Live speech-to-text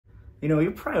You know,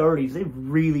 your priorities, they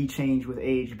really change with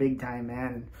age, big time,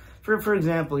 man. For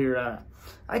example here,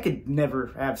 I could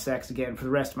never have sex again for the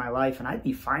rest of my life, and I'd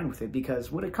be fine with it,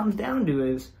 because what it comes down to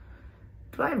is,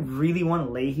 do I really want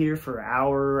to lay here for an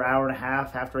hour, hour and a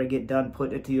half after I get done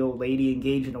putting it to the old lady,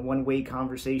 engage in a one-way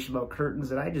conversation about curtains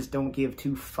that I just don't give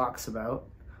two fucks about?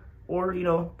 Or, you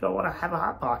know, do I want to have a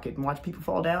hot pocket and watch people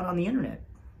fall down on the internet?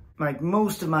 Like,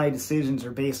 most of my decisions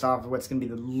are based off of what's going to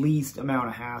be the least amount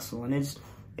of hassle, and it's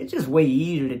just way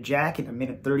easier to jack in a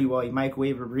minute 30 while you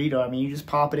microwave a burrito. I mean, you just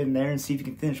pop it in there and see if you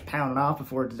can finish pounding off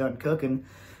before it's done cooking.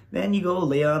 Then you go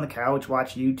lay on the couch,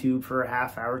 watch YouTube for a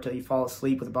half hour till you fall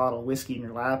asleep with a bottle of whiskey in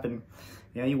your lap, and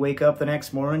you know, you wake up the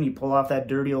next morning, you pull off that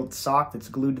dirty old sock that's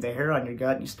glued to the hair on your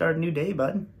gut, and you start a new day,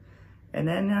 bud. And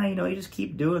then, you know, you just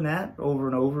keep doing that over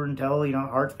and over until, you know,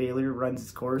 heart failure runs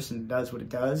its course and does what it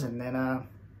does. And then,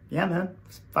 yeah, man,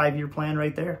 it's a 5-year plan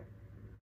right there.